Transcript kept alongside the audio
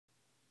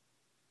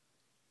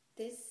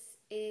This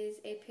is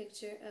a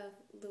picture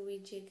of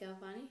Luigi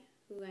Galvani,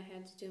 who I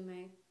had to do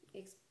my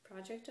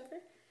project over.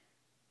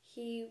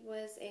 He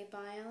was a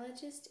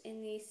biologist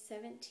in the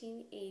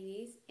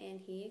 1780s, and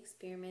he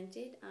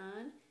experimented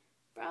on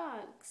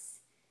frogs,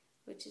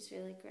 which is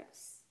really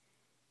gross.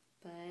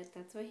 But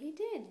that's what he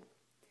did.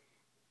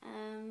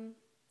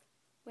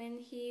 When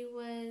he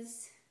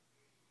was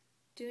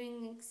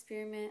doing an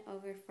experiment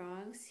over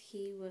frogs,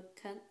 he would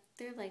cut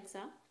their legs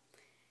off.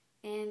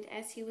 And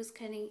as he was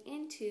cutting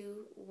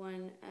into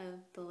one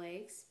of the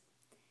legs,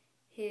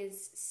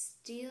 his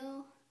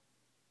steel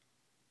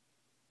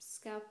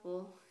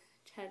scalpel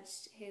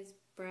touched his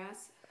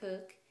brass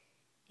hook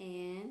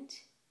and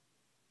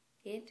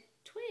it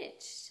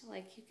twitched,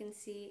 like you can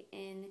see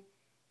in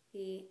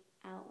the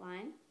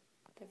outline.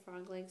 The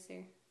frog legs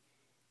are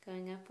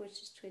going up, which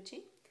is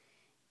twitching.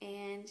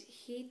 And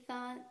he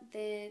thought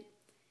that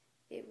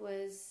it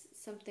was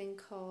something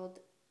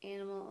called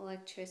animal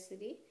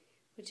electricity,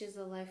 which is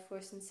a life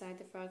force inside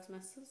the frog's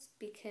muscles,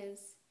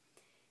 because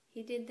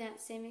he did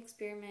that same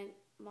experiment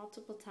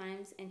multiple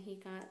times and he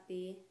got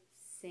the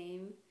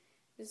same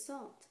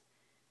result.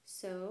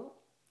 So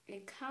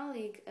a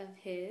colleague of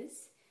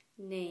his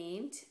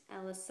named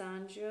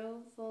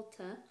Alessandro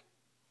Volta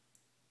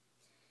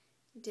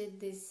did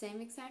the same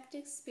exact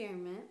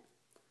experiment,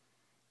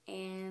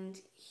 and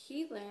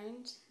he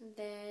learned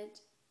that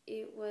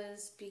it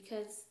was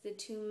because the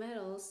two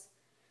metals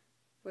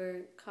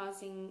were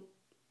causing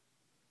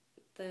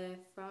the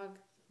frog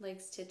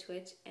legs to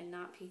twitch and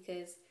not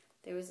because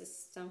there was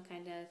some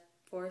kind of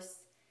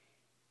force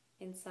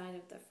inside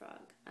of the frog.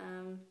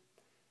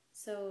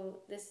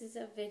 So this is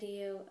a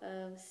video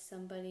of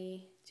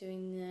somebody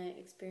doing the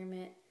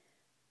experiment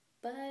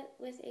but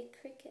with a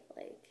cricket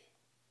leg.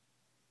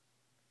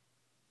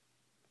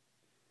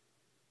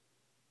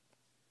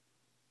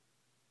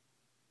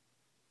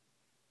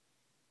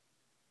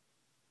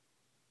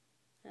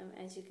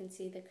 As you can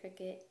see, the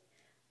cricket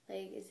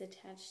leg is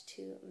attached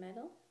to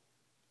metal,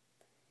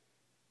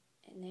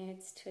 and there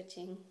it's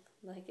twitching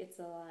like it's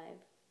alive.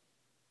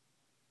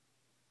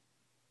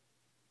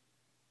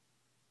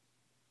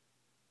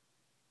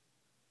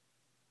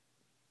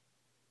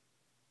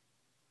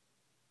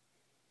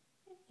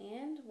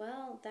 And,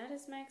 well, that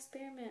is my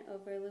experiment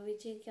over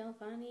Luigi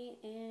Galvani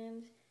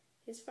and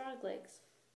his frog legs.